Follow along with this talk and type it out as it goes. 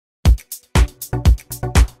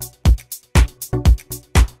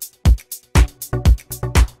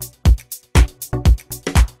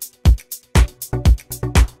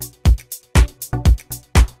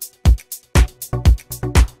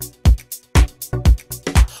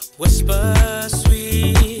Whisper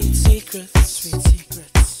sweet secrets, sweet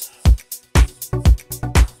secrets.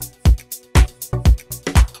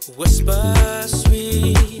 Whisper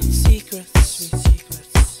sweet secrets, sweet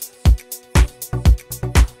secrets.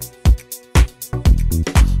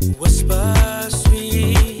 Whisper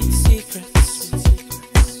sweet secrets, sweet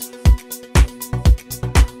secrets.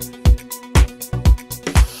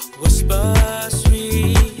 Whisper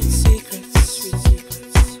sweet secrets, sweet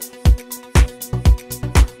secrets.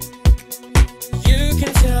 You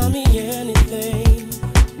can tell me anything.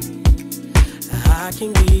 I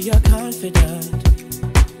can be your confidant.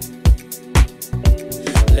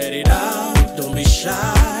 Let it out, don't be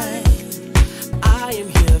shy. I am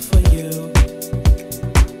here for you.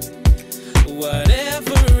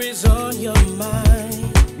 Whatever is on your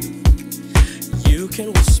mind, you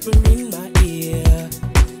can whisper in my ear.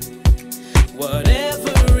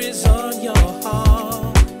 Whatever is on your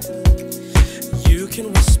heart, you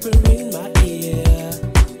can whisper in my ear.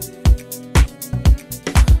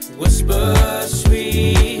 Whisper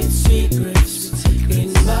sweet secrets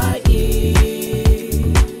in my ear.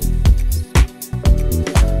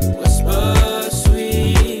 Whisper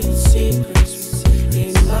sweet secrets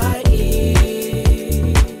in my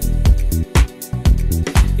ear.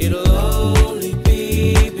 It'll only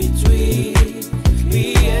be between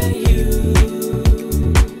me and you.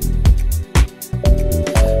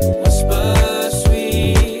 Whisper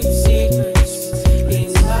sweet secrets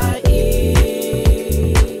in my ear.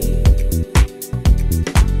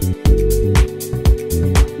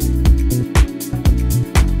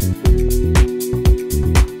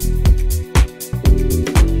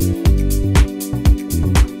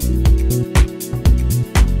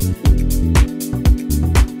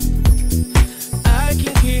 I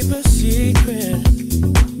can keep a secret.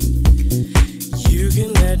 You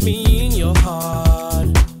can let me in your heart.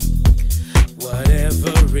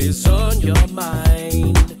 Whatever is on your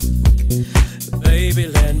mind, baby,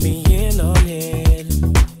 let me in on it.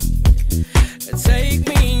 Take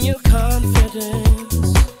me in your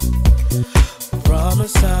confidence.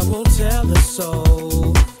 Promise I won't tell a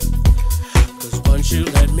soul. 'Cause once you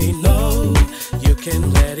let me know, you can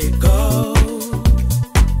let it go.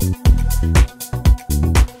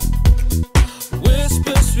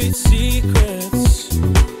 Whisper sweet secrets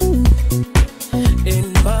in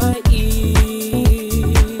my ear.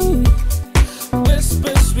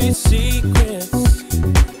 Whisper sweet secrets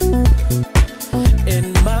in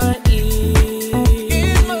my ear.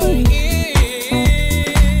 In my ear.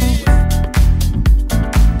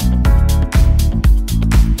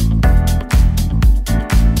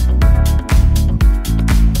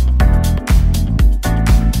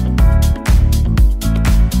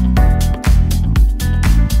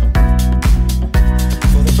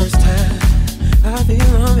 For the first time, I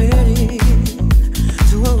feel I'm ready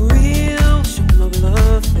to a real show of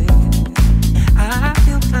love thing. I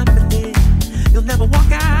feel confident you'll never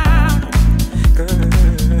walk out, girl.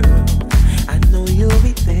 I know you'll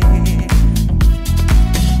be there.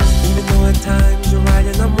 Even though at times you're right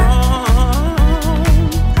and I'm wrong,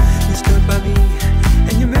 you stood by me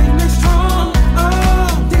and you made me strong.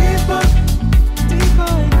 Oh, deeper,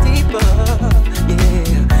 deeper, deeper,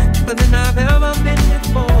 yeah, deeper than I've ever been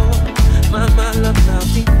before. My love now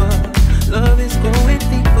deeper, love is going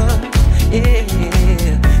deeper, yeah,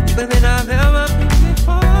 deeper than I've ever been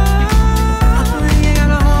before. I know you got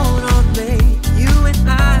a hold on me, you and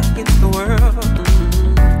I against the world.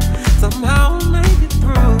 Somehow I'll make it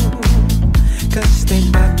through, 'cause you stand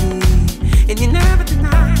by me and you never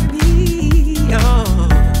deny me. Oh,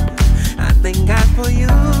 I thank God for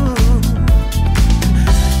you.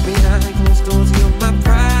 Behind closed doors, you're my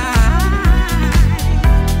pride.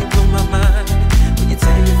 You blow my mind when you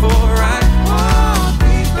take me for a ride. Oh,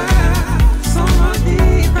 deeper, so much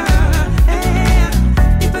deeper, yeah,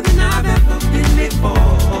 deeper than I've ever been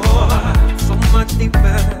before. So much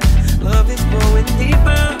deeper, love is growing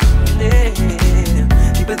deeper, yeah,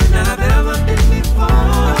 deeper than I've ever been before.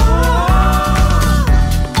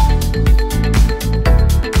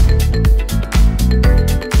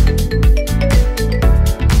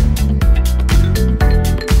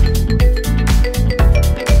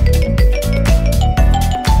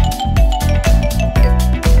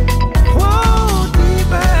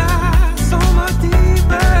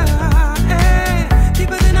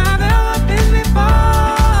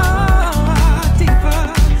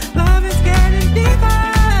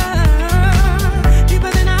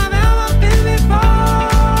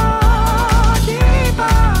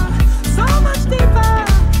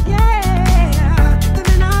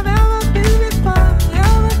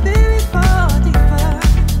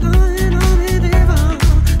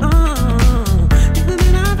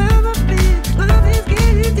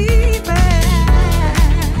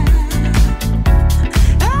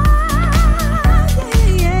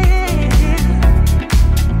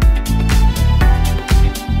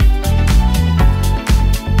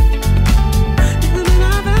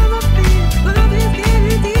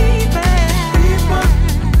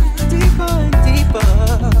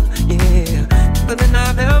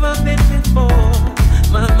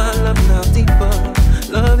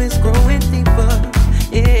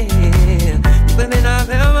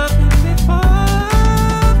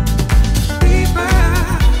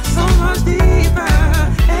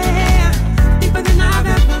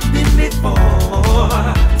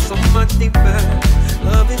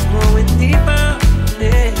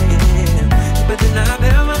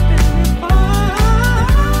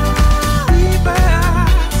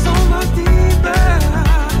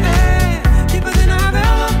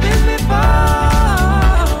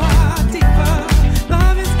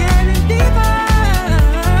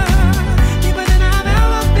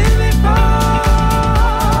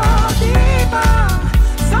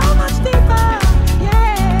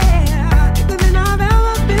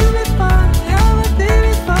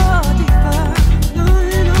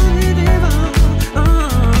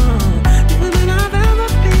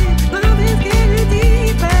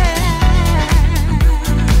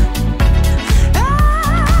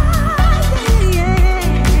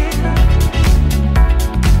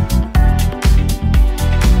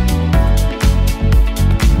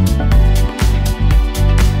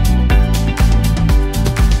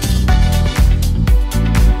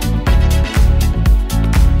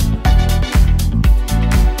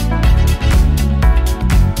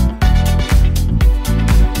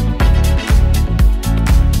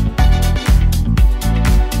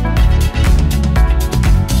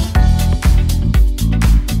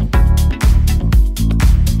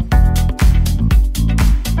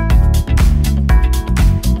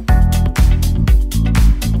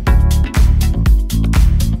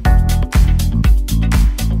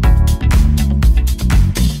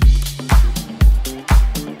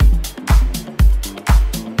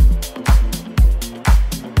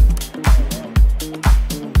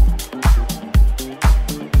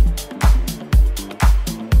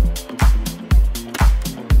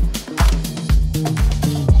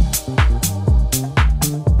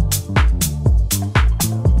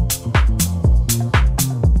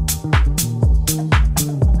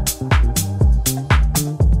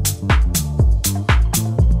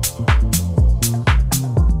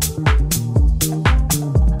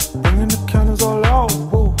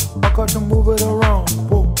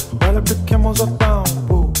 camels I found,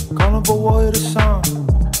 whoa. Carnival will hear the sound.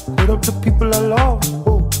 Hit up the people I lost,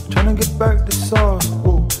 whoa. Tryna get back the sauce,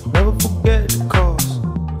 whoa. Never forget the cost.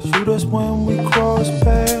 Shoot us when we cross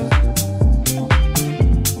paths.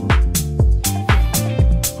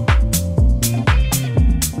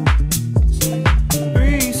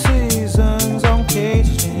 3 seasons I'm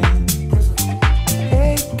caged in.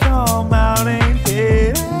 Hate come out ain't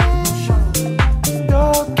hidden.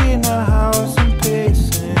 Stuck in a house and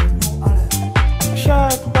pacing.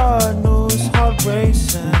 Shot by news, heart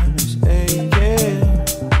racing. It's aching.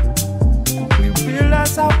 We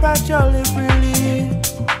realize how fragile it really is.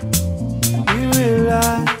 We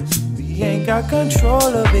realize we ain't got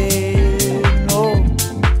control of it, no.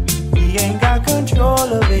 We ain't got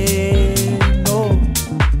control of it, no.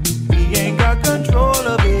 We ain't got control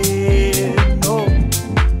of it, no.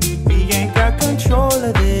 We ain't got control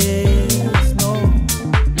of this, no.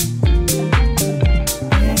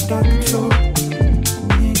 We ain't got control.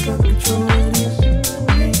 We ain't got control of this.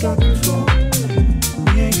 We ain't got control.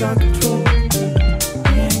 We ain't got control.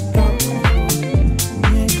 We ain't got control.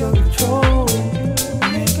 We ain't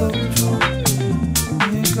got control.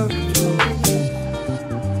 We ain't got control.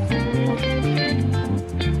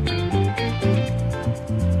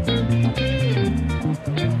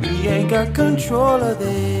 We ain't got control. We ain't got control of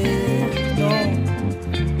this, no.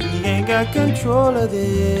 We ain't got control of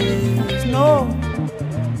this, no.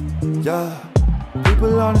 Yeah,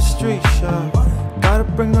 people on the street shout, gotta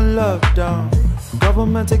bring the love down.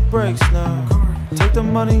 Government take breaks now. Take the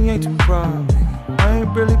money, ain't too proud. I ain't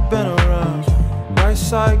really been around. Right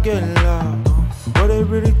side getting loud. What they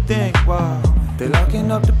really think, wow. They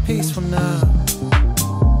locking up the peace from now.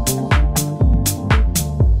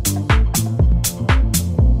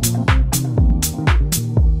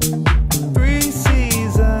 3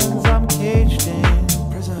 seasons I'm caged in.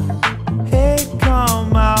 Hate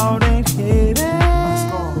come out ain't hidden.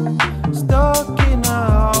 Stuck in a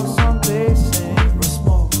house I'm pacing.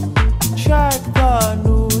 Check the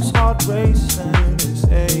news, heart racing. It's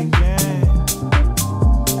aching.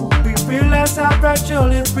 We realize how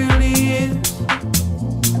fragile it really is.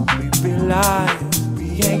 We realize we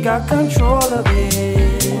ain't got control of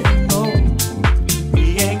it, no. We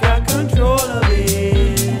ain't got control of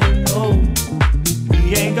it, no. We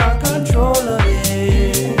ain't got control of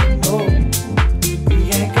it, no. We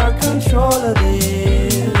ain't got control of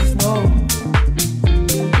this, no.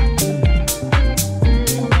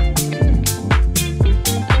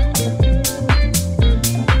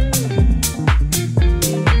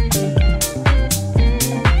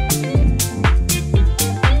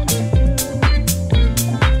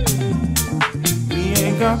 We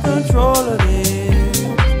ain't got control of this,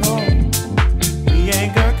 no. We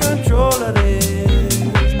ain't got control of this,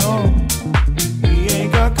 no. We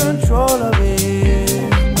ain't got control of it,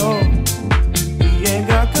 no. We ain't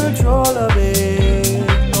got control of it,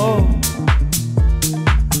 no.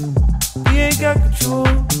 We ain't got control.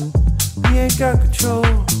 We ain't got control.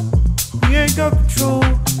 We ain't got control.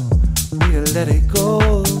 We need to let it go.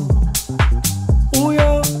 Oh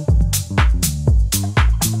yeah.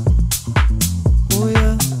 Oh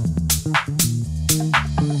yeah.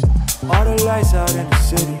 All the lights out in the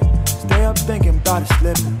city. Stay up thinking about it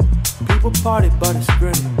slipping. People party but it's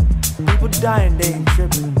gritty. People dying, they ain't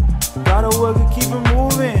tripping. Gotta work and keep it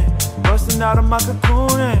moving. Busting out of my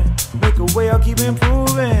cocoon and make a way, I'll keep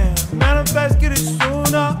improving. Manifest, get it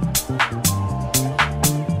sooner.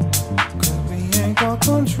 Cause we ain't got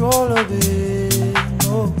control of it,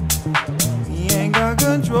 no. We ain't got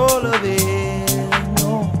control of it,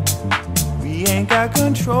 no. We ain't got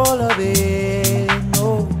control of it,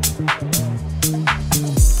 no.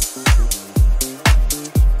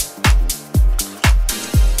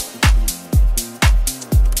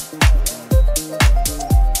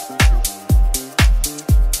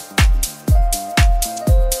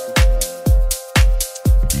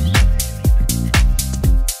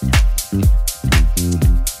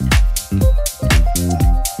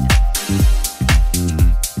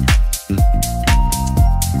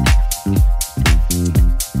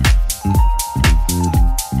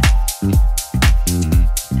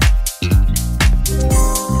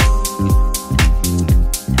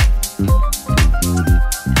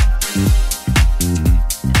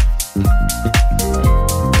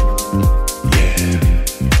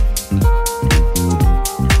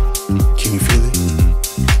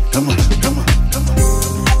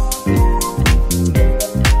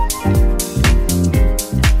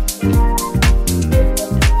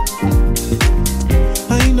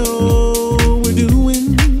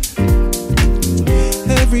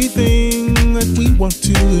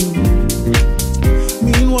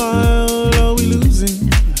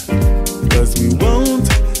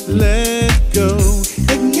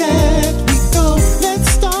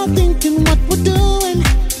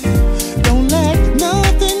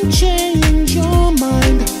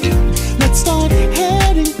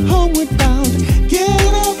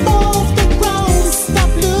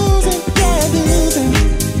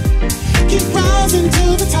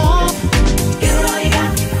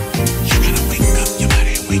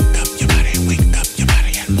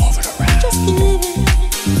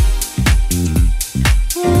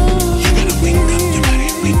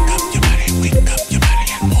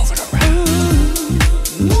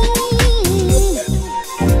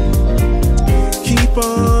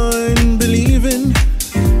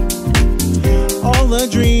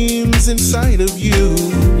 dreams inside of you,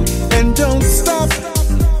 and don't stop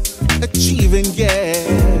achieving, yeah.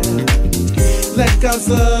 Let God's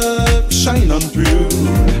love shine on through,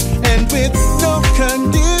 and with no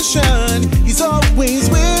condition, He's always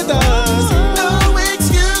with us. No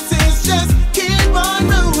excuses, just keep on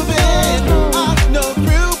moving. I know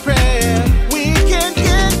through prayer we can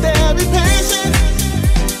get there. Be patient.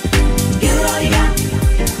 Give it all you got.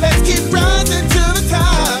 Let's keep rising to the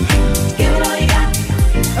top, Give it all you got.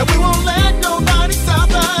 and we won't let nobody stop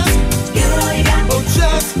us. Give it all you got. Oh,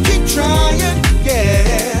 just keep trying,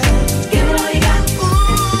 yeah. Give it all you got.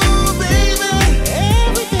 Ooh, baby,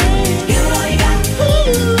 everything. Give it all you got.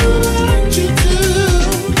 Ooh.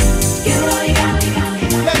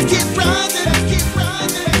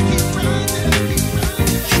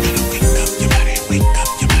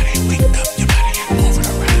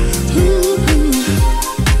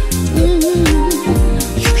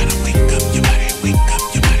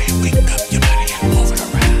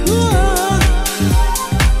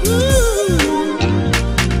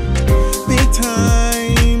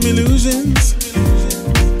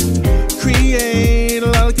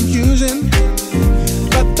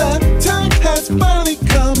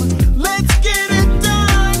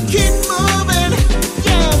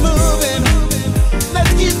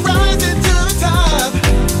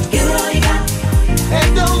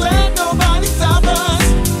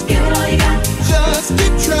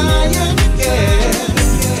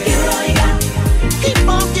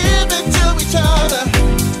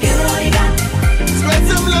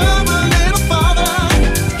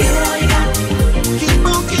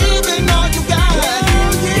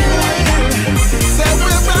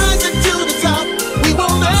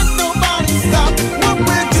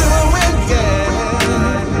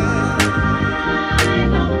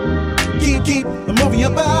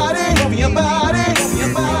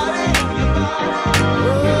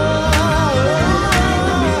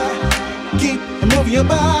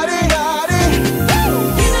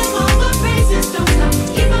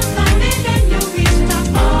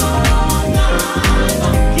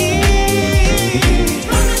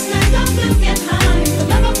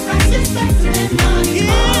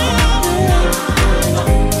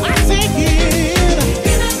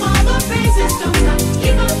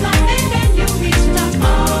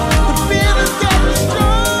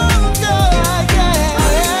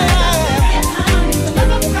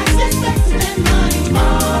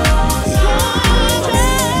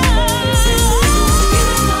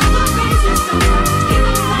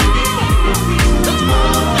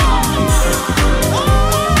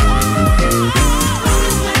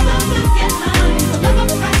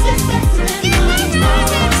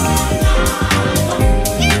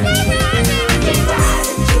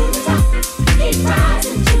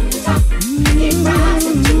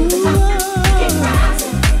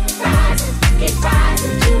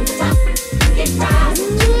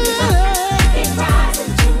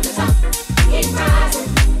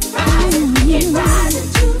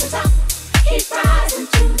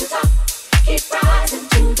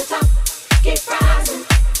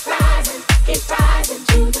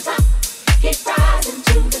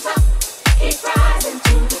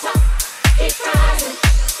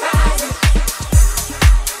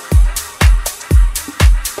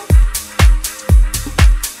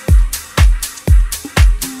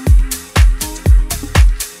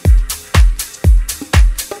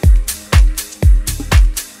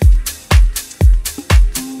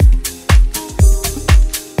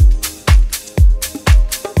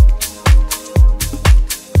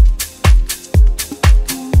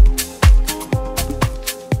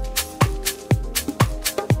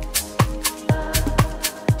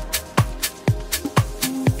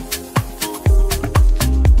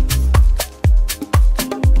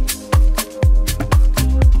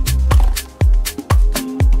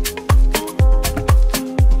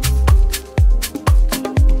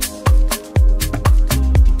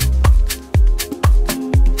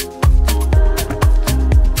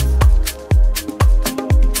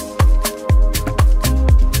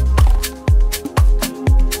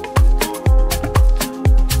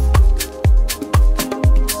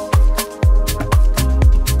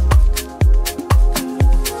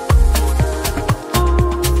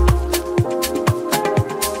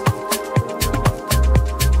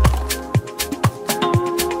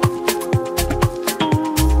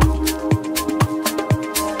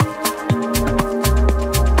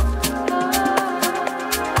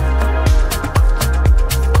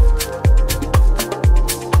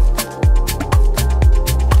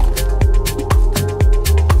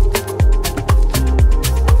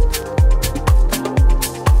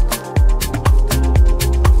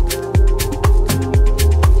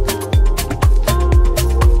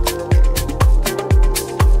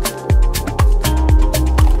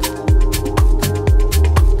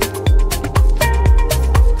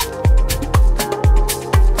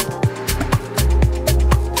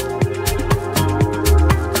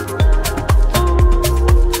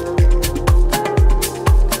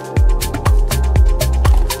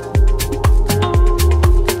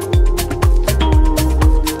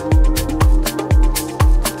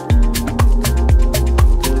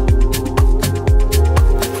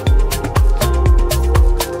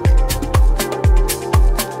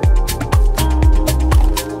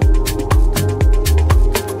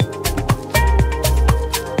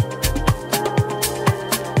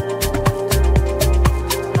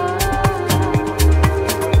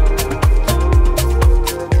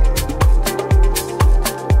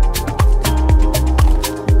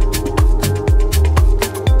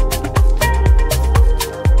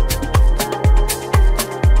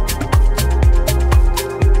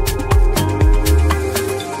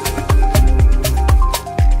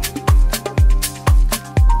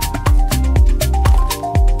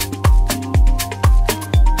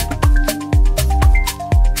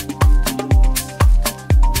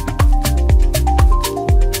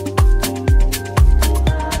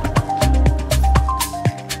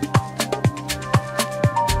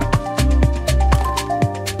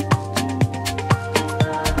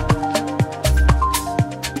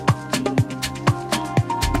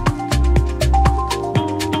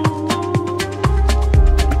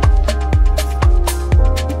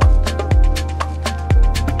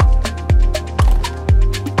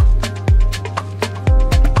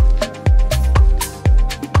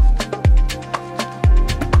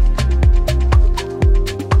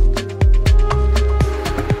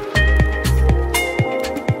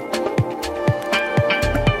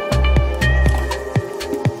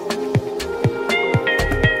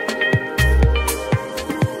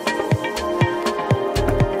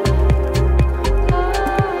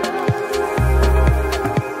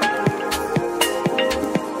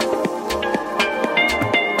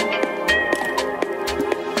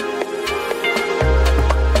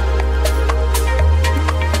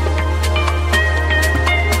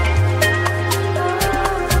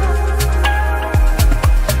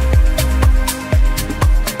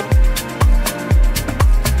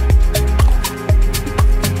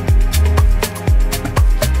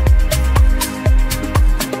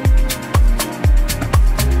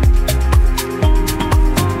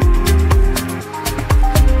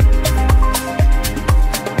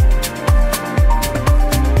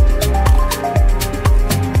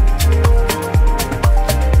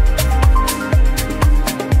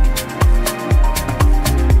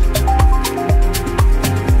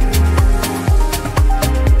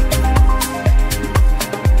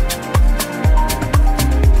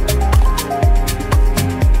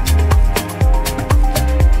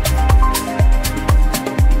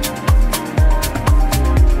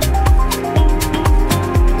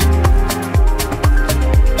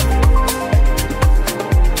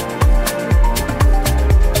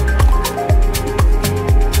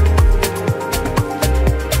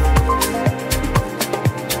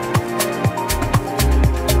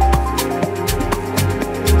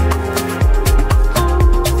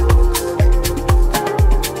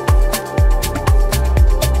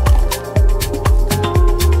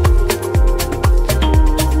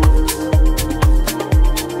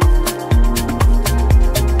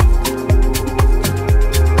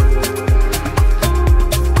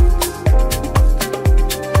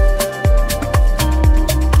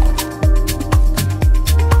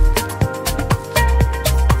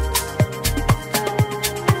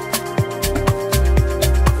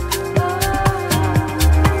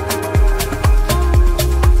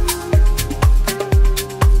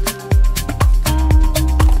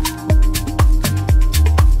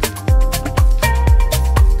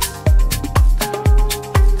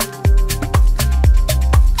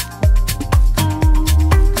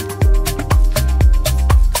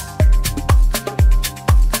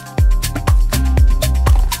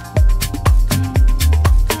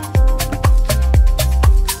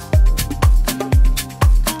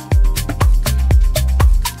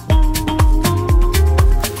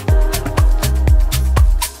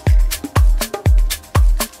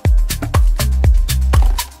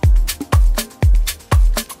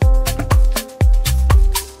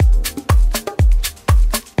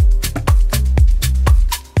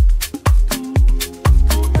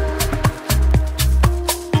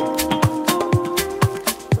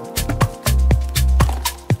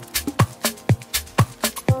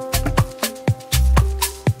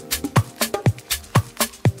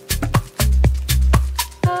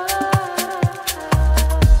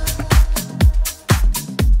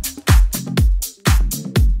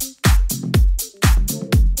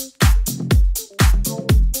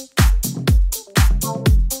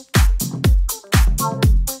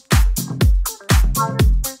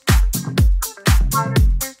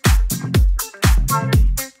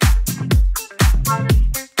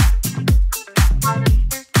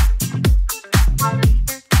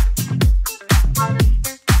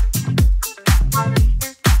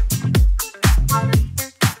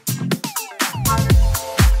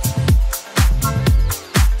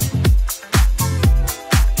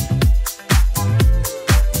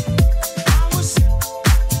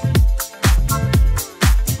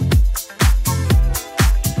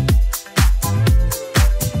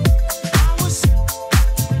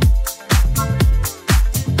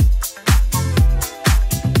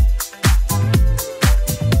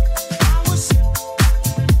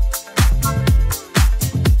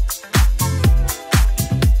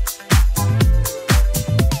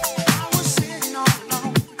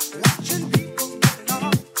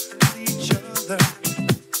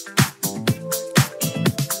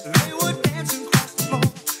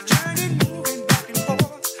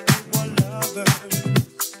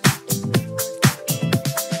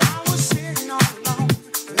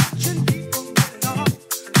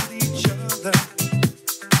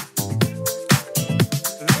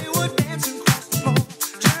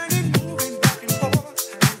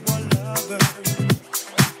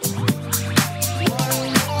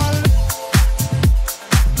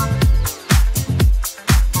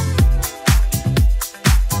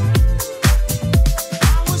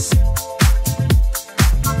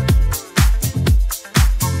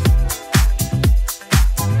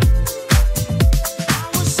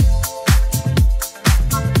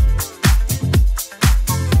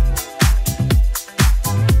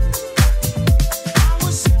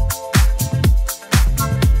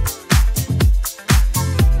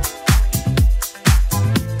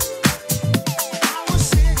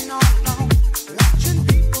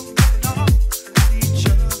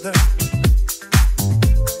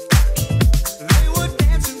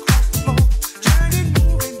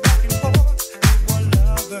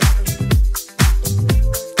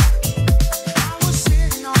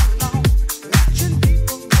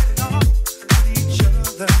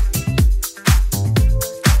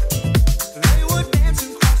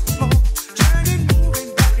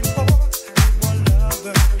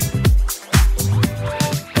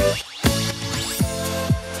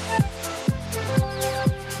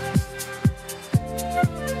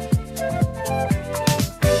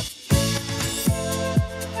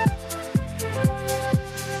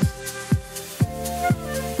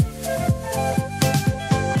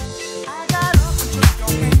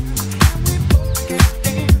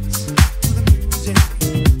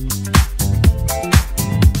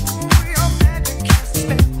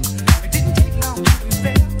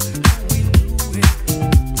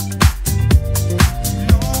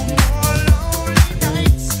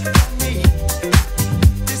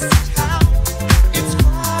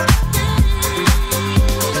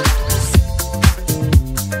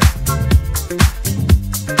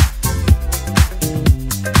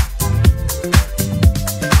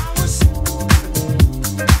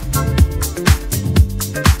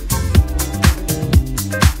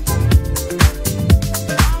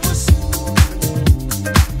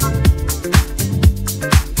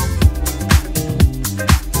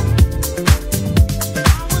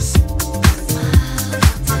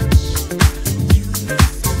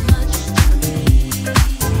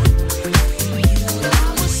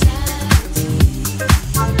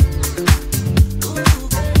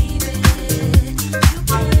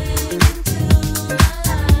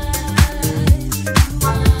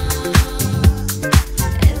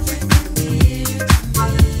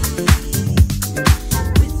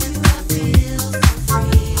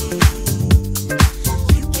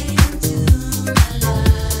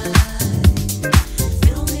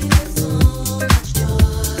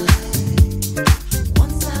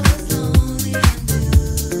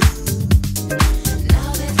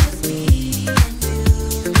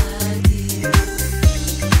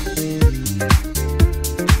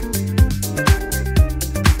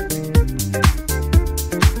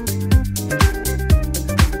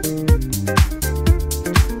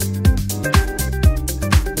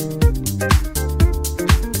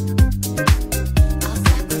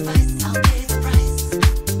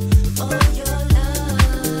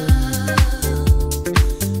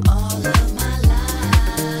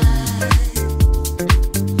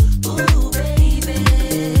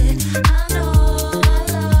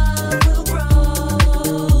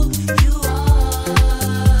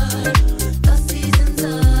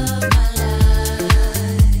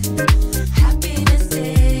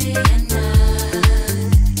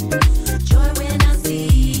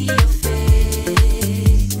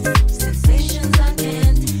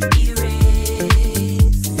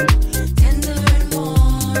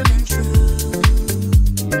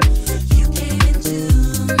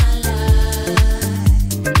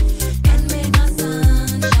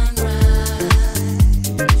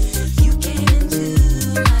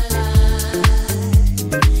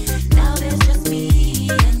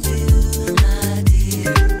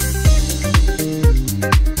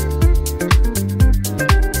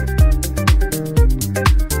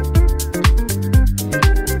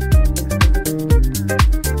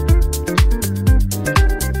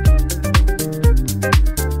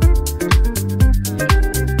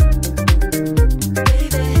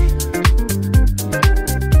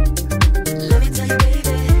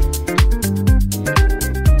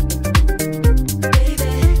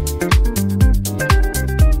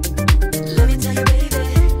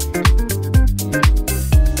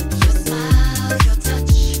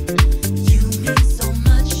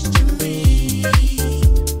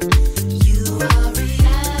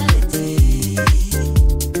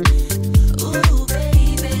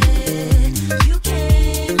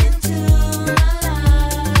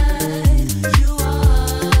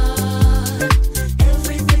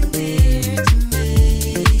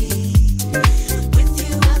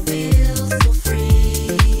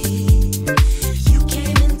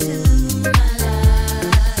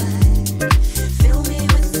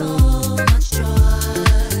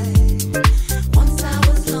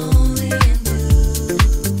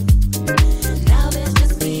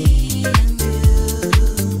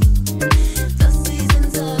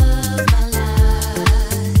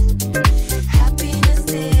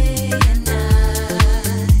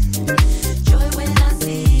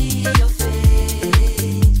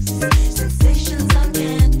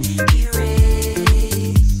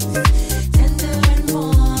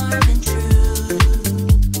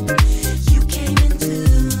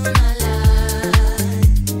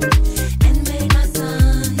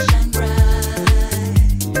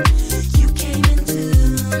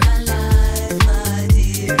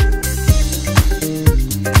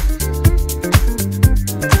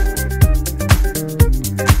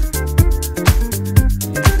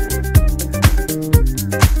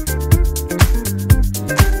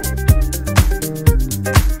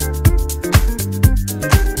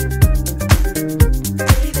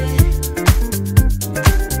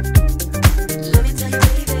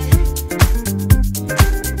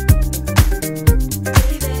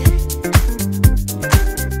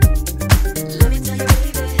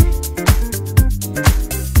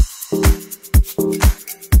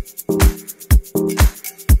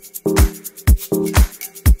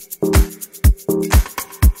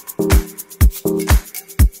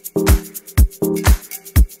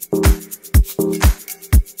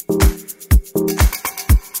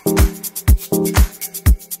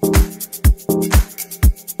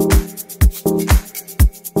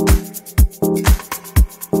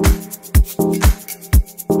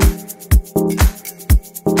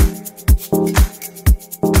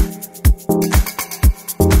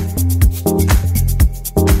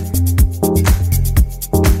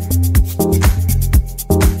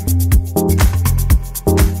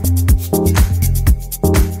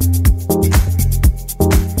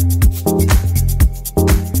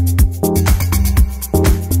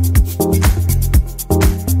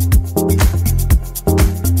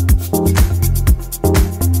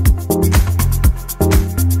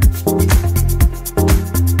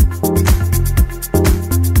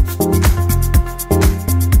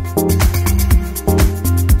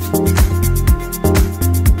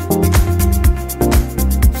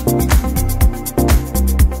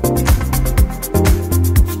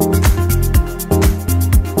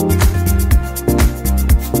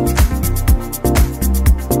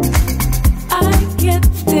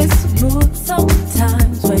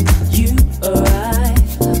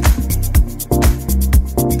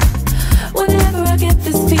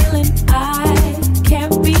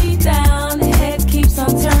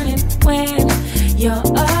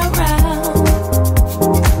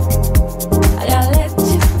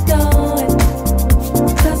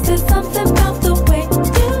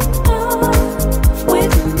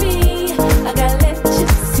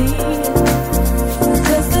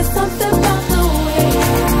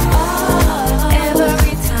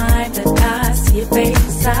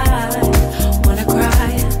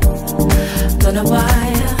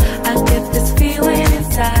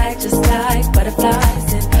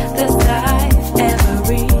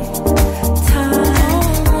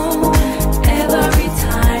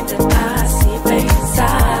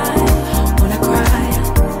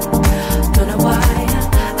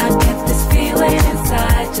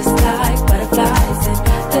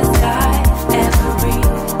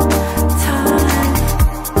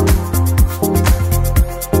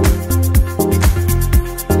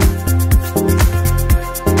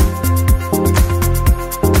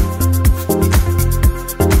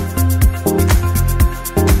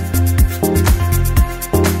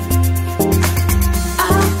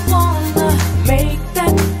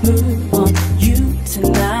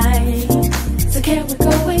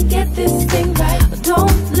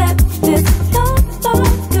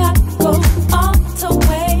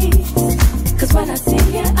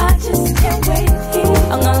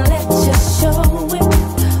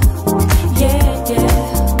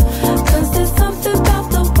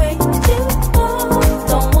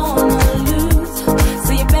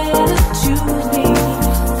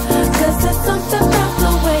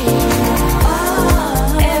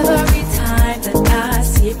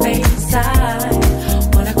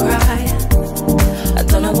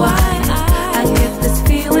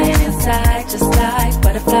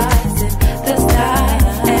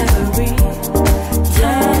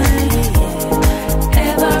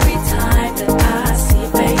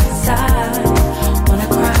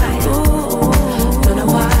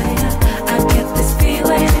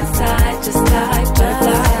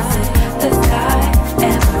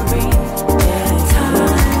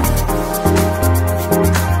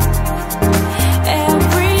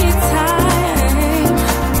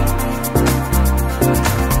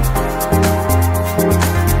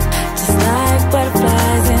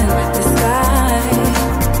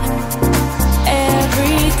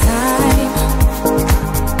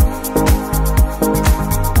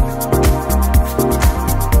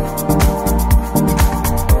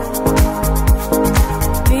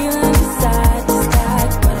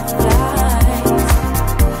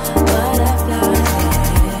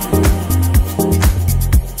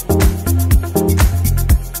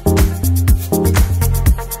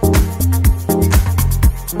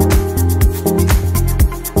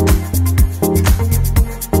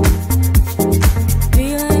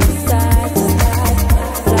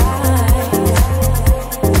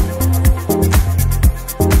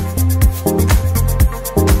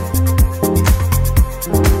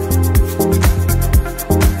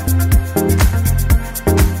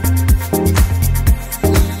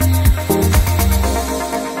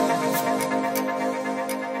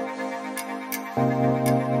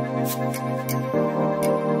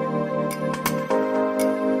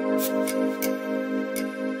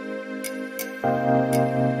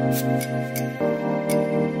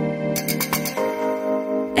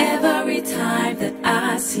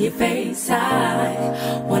 see your face,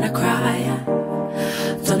 I wanna cry.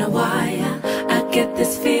 Don't know why I get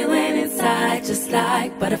this feeling inside, just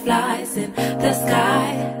like butterflies in the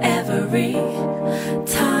sky. Every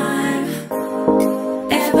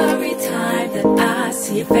time that I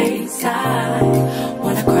see your face, I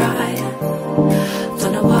wanna cry.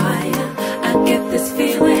 Don't know why I get this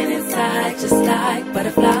feeling inside, just like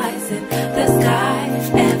butterflies in the sky.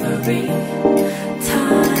 Every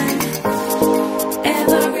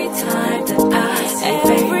time that I see your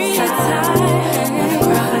face, I wanna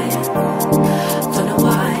cry. Don't know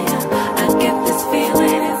why I get this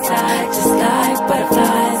feeling inside, just like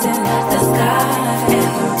butterflies in the sky.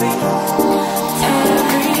 Every time.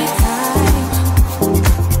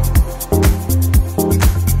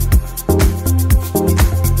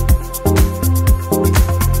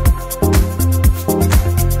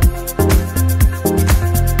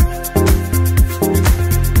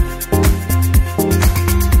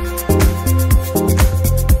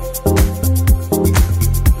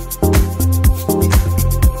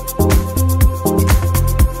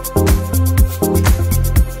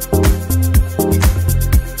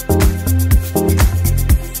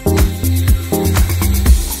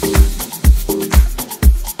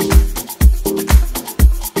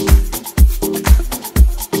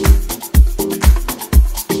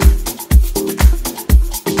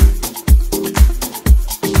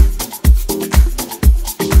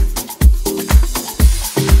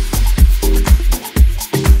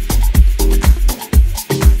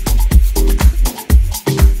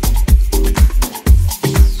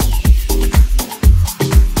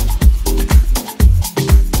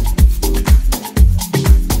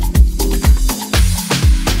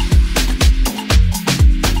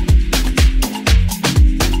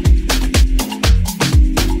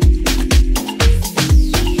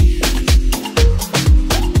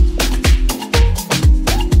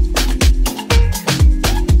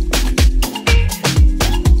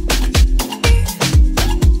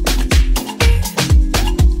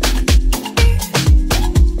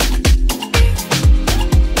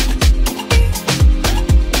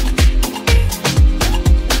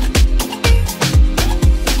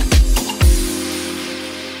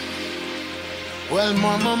 Well,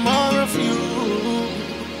 more of you.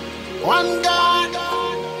 One God,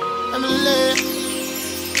 Emeli,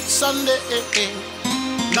 Sandé.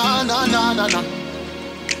 No.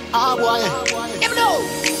 Ah, boy. Give me no.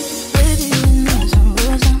 Baby, you know some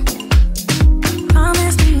rules.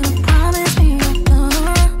 Promise me you'll come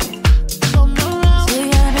around. Say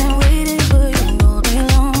I've been waiting for you all day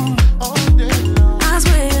long. I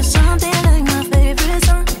swear you're something like my favorite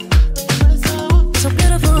song. So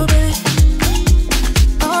beautiful, baby.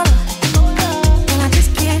 Oh, and I just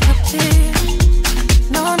can't help it.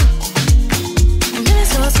 No. I'm really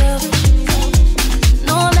so selfish.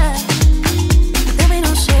 No lie. There ain't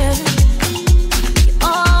no sharing. You're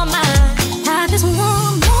all mine. I just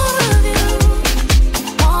want more of you,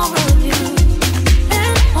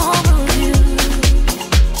 and more of you.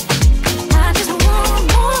 I just want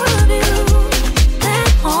more of you, and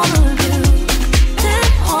more of you,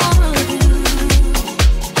 and more of you. I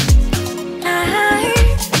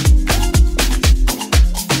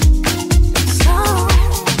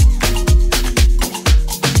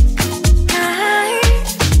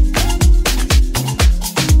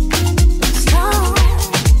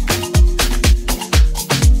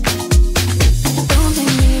don't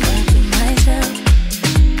make me work with myself.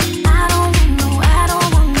 I don't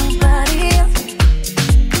want nobody else.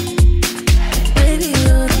 Baby,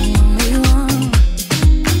 you're the only one.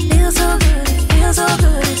 Feels so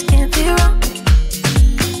good, it can't be wrong.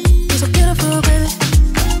 You're so beautiful, baby.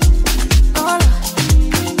 Oh, Lord,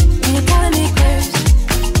 and you're driving me crazy.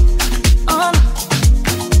 Oh, Lord,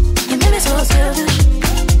 you made me so selfish.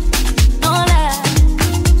 No lie,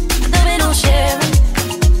 there ain't no sharing.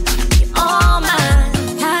 You're all mine.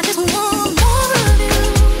 I just want more of you,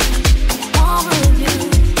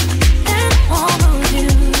 and more of you.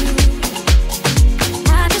 I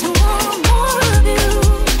just want more of you,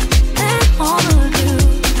 and more of you,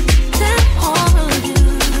 and more of you.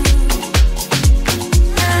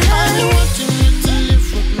 I want you to live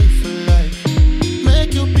with me for life.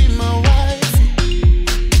 Make you be my wife.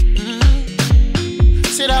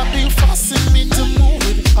 Said I've been forcing me to move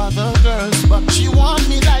with other girls, but she want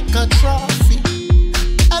me like a trophy.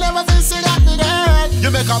 And ever since she got me there,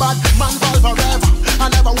 you make a bad man fall forever. I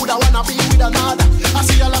never woulda wanna be with another. I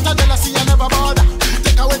see a lot of jealousy, I never bother.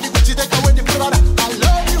 Take away the Gucci, take away the Prada. I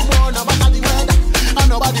love you more, no matter the weather. And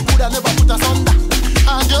nobody coulda never put us under.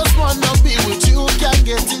 I just wanna be with you, can't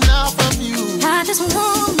get enough of you. I just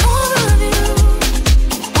want more of you,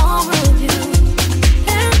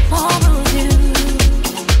 and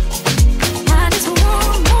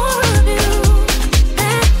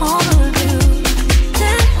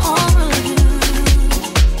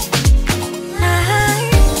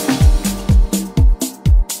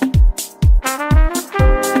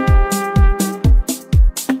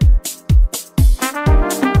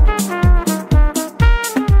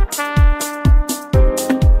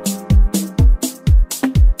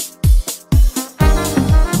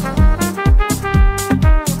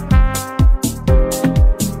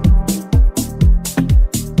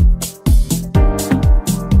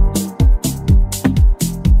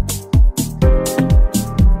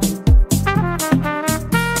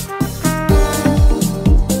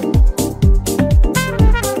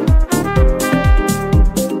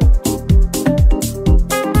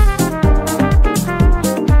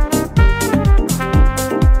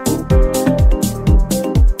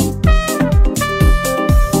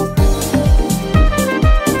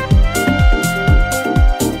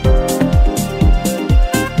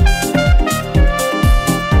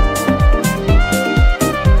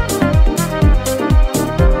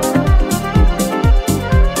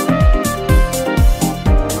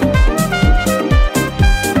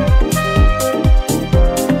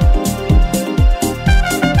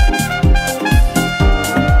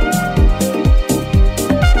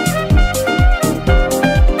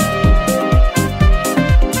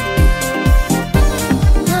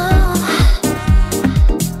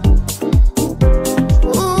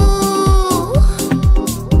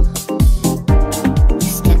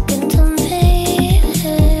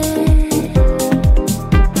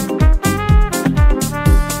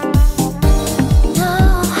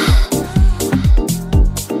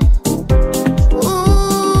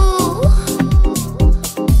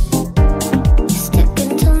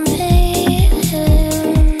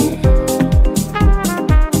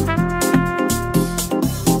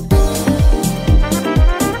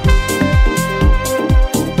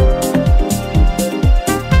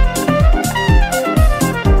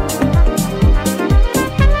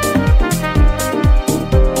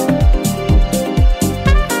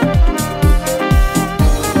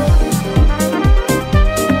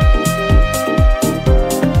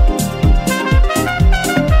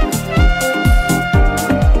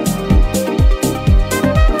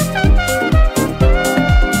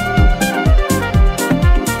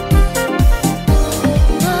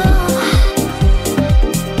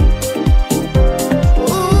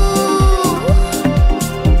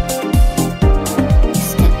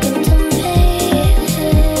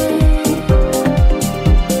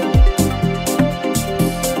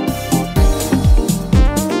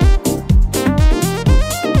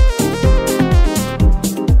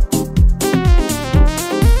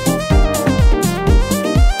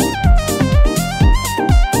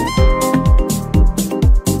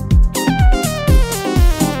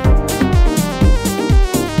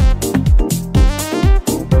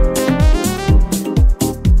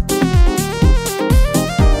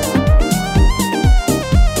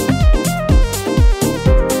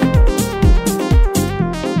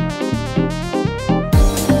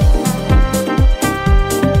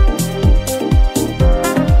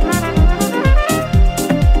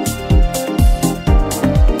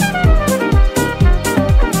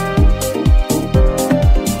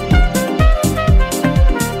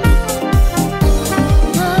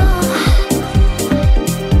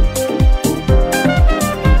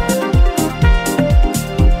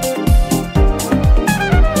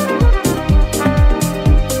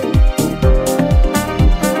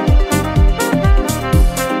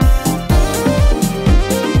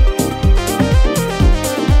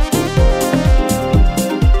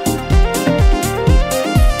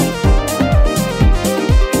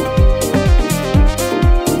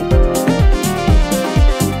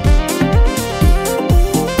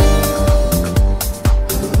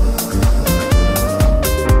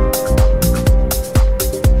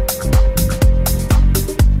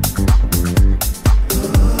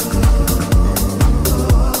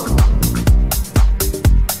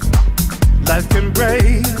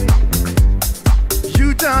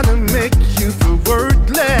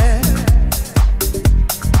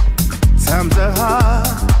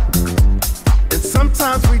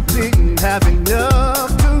didn't have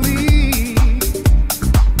enough to leave.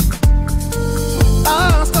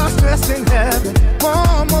 I start stressing heaven,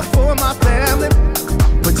 one more for my family,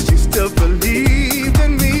 but you still believed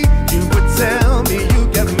in me. You would tell me you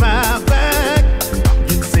got my back.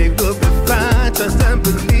 You'd say we'll be fine, trust and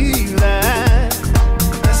believe that.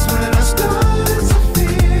 That's when I started to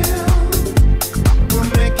feel we'll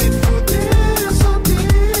make it through this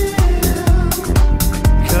ordeal.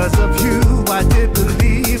 'Cause of you, I did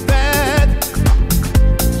believe that.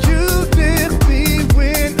 You lift me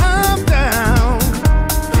when I'm down.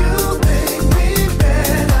 You make me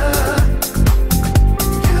better.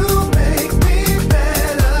 You make me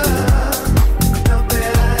better. The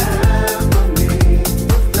better half of me.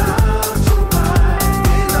 Without you, I'd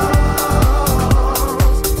be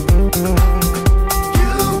lost.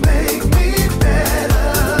 You make me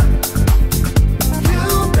better. You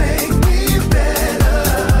make me better.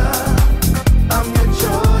 I'm your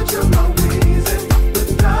George, you're my reason.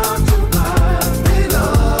 Without you, I'd be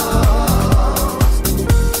lost.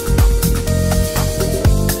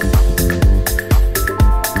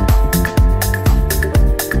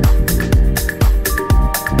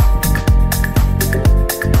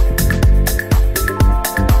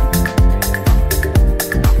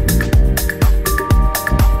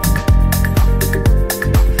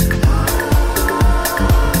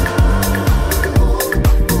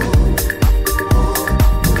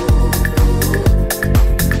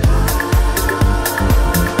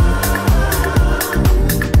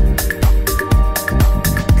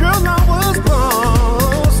 Girl, I was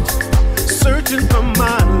lost, searching for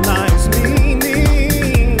my life's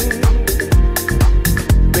meaning.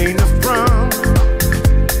 Ain't a